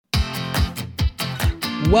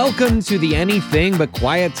Welcome to the Anything But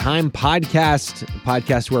Quiet Time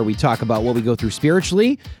podcast where we talk about what we go through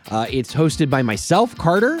spiritually. It's hosted by myself,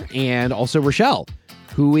 Carter, and also Rochelle,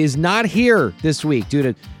 who is not here this week due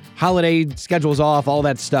to holiday schedules off, all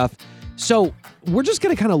that stuff. So we're just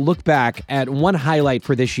going to kind of look back at one highlight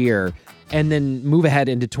for this year and then move ahead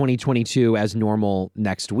into 2022 as normal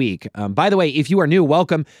next week. By the way, if you are new,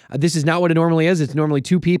 welcome. This is not what it normally is. It's normally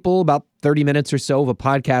two people, about 30 minutes or so of a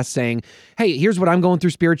podcast saying, hey, here's what I'm going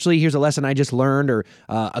through spiritually. Here's a lesson I just learned or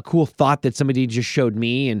a cool thought that somebody just showed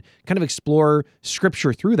me, and kind of explore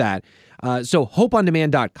scripture through that. So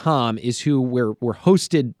hopeondemand.com is who we're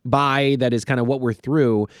hosted by. That is kind of what we're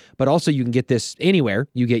through. But also you can get this anywhere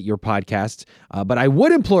you get your podcasts. But I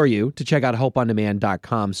would implore you to check out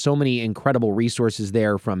hopeondemand.com. So many incredible resources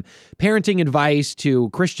there, from parenting advice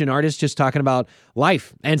to Christian artists just talking about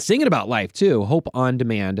life and singing about life too.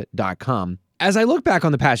 hopeondemand.com. As I look back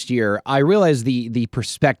on the past year, I realize the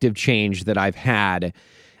perspective change that I've had.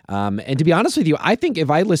 And to be honest with you, I think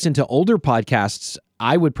if I listened to older podcasts,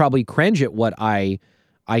 I would probably cringe at what I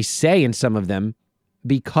say in some of them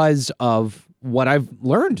because of what I've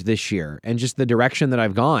learned this year and just the direction that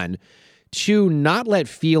I've gone, to not let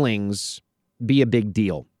feelings be a big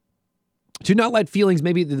deal. To not let feelings,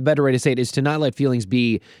 maybe the better way to say it is to not let feelings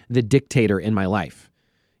be the dictator in my life.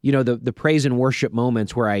 You know, the praise and worship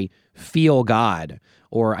moments where I feel God,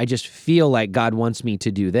 or I just feel like God wants me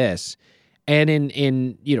to do this. And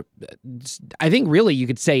in you know, I think really you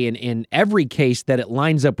could say in every case that it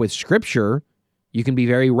lines up with Scripture, you can be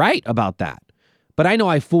very right about that. But I know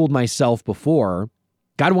I fooled myself before.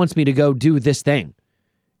 God wants me to go do this thing,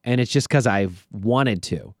 and it's just because I've wanted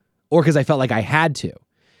to, or because I felt like I had to.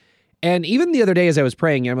 And even the other day as I was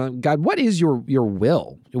praying, I'm like, God, what is your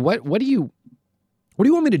will? What do you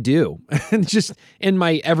want me to do? Just in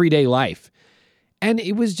my everyday life. And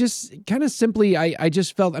it was just kind of simply, I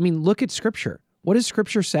just felt, look at Scripture. What does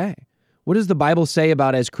Scripture say? What does the Bible say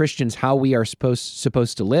about, as Christians, how we are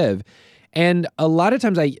supposed to live? And a lot of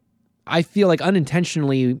times I feel like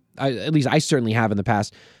unintentionally, at least I certainly have in the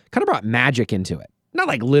past, kind of brought magic into it. Not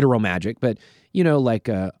like literal magic, but,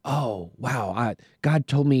 oh, wow, God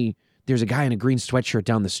told me there's a guy in a green sweatshirt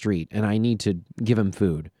down the street and I need to give him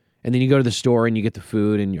food. And then you go to the store and you get the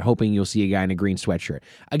food and you're hoping you'll see a guy in a green sweatshirt.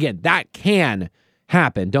 Again, that can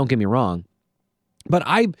happen, don't get me wrong. But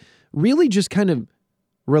I really just kind of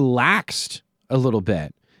relaxed a little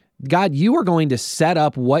bit. God, you are going to set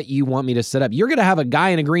up what you want me to set up. You're going to have a guy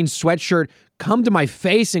in a green sweatshirt come to my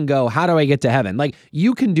face and go, how do I get to heaven? Like,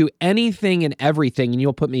 you can do anything and everything, and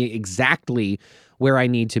you'll put me exactly where I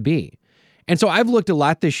need to be. And so I've looked a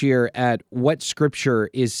lot this year at what Scripture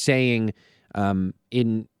is saying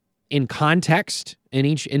in context in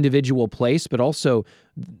each individual place, but also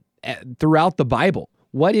throughout the Bible.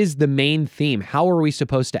 What is the main theme? How are we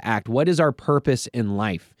supposed to act? What is our purpose in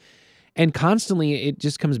life? And constantly, it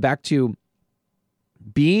just comes back to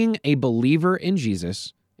being a believer in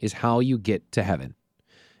Jesus is how you get to heaven.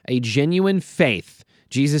 A genuine faith.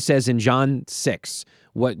 Jesus says in John 6,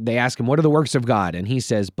 they ask him, what are the works of God? And he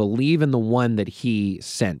says, believe in the one that he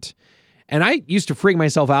sent. And I used to freak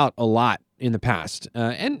myself out a lot in the past,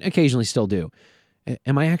 and occasionally still do.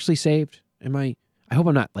 Am I actually saved? I hope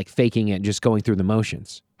I'm not like faking it, just going through the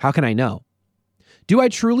motions. How can I know? Do I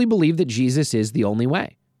truly believe that Jesus is the only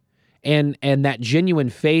way? And that genuine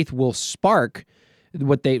faith will spark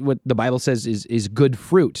what the Bible says is good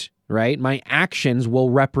fruit, right? My actions will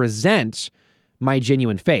represent my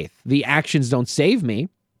genuine faith. The actions don't save me.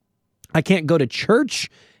 I can't go to church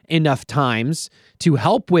enough times to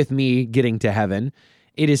help with me getting to heaven.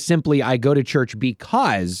 It is simply I go to church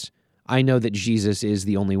because I know that Jesus is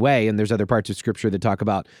the only way. And there's other parts of Scripture that talk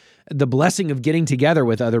about the blessing of getting together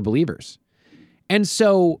with other believers. And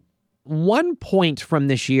so one point from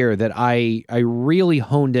this year that I really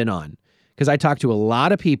honed in on, because I talked to a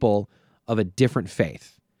lot of people of a different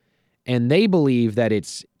faith, and they believe that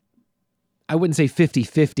it's, I wouldn't say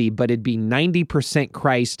 50-50, but it'd be 90%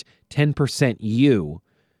 Christ, 10% you,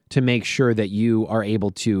 to make sure that you are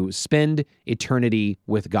able to spend eternity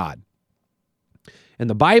with God. And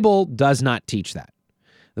the Bible does not teach that.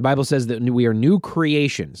 The Bible says that we are new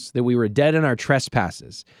creations, that we were dead in our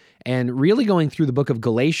trespasses. And really going through the book of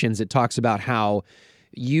Galatians, it talks about how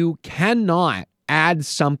you cannot add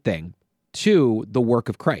something to the work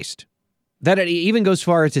of Christ. That it even goes as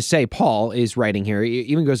far as to say, Paul is writing here, it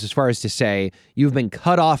even goes as far as to say, you've been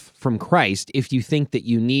cut off from Christ if you think that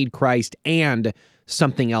you need Christ and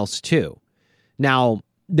something else too. Now,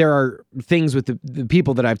 there are things with the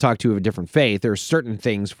people that I've talked to of a different faith. There are certain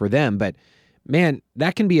things for them, but man,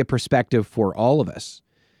 that can be a perspective for all of us,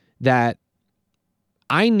 that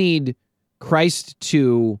I need Christ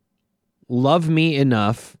to love me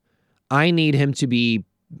enough. I need him to be,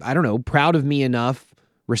 proud of me enough,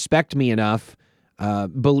 respect me enough,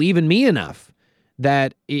 believe in me enough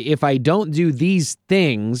that if I don't do these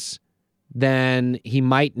things, then he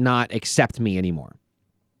might not accept me anymore.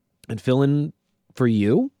 And fill in for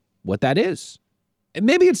you what that is.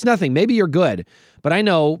 Maybe it's nothing. Maybe you're good. But I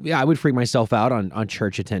know I would freak myself out on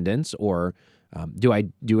church attendance, or do I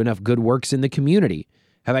do enough good works in the community?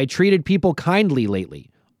 Have I treated people kindly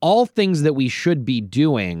lately? All things that we should be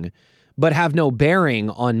doing, but have no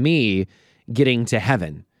bearing on me getting to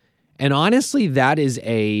heaven. And honestly, that is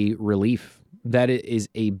a relief. That is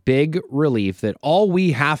a big relief that all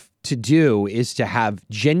we have to do is to have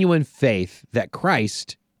genuine faith that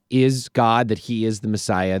Christ is God, that he is the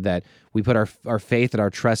Messiah, that we put our faith and our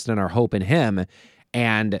trust and our hope in him.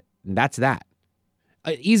 And that's that.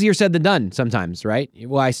 Easier said than done sometimes, right?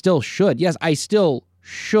 Well, I still should. Yes, I still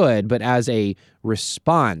should, but as a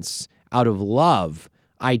response out of love,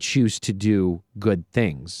 I choose to do good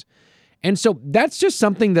things. And so that's just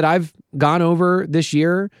something that I've gone over this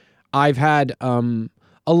year. I've had a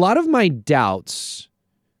lot of my doubts,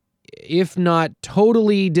 if not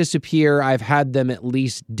totally disappear, I've had them at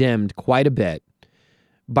least dimmed quite a bit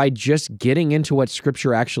by just getting into what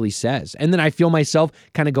Scripture actually says. And then I feel myself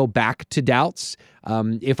kind of go back to doubts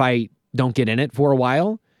if I don't get in it for a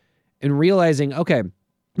while, and realizing, okay,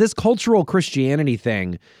 this cultural Christianity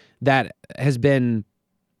thing that has been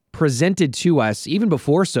presented to us even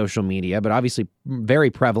before social media, but obviously very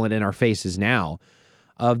prevalent in our faces now,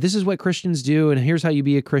 of this is what Christians do, and here's how you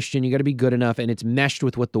be a Christian. You got to be good enough, and it's meshed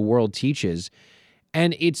with what the world teaches.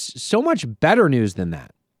 And it's so much better news than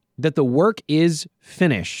that the work is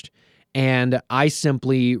finished, and I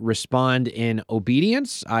simply respond in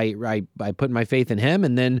obedience. I put my faith in him,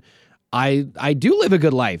 and then I do live a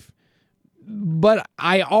good life. But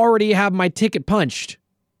I already have my ticket punched.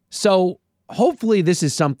 So hopefully this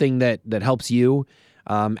is something that helps you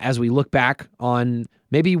as we look back on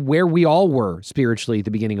maybe where we all were spiritually at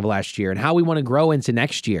the beginning of last year and how we want to grow into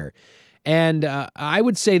next year. And I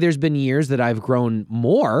would say there's been years that I've grown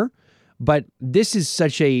more, but this is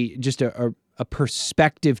such a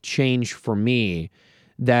perspective change for me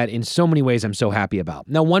that in so many ways I'm so happy about.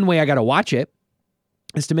 Now, one way I got to watch it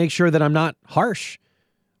is to make sure that I'm not harsh.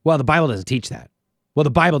 Well, the Bible doesn't teach that. Well, the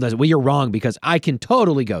Bible doesn't. Well, you're wrong, because I can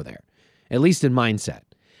totally go there, at least in mindset.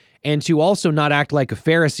 And to also not act like a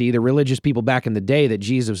Pharisee, the religious people back in the day that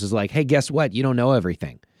Jesus is like, hey, guess what? You don't know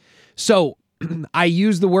everything. So I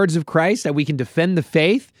use the words of Christ that we can defend the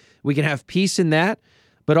faith, we can have peace in that,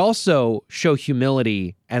 but also show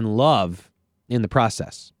humility and love in the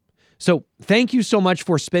process. So thank you so much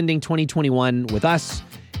for spending 2021 with us.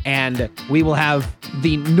 And we will have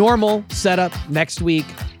the normal setup next week.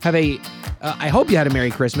 I hope you had a Merry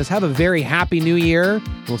Christmas. Have a very happy New Year.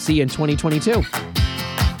 We'll see you in 2022.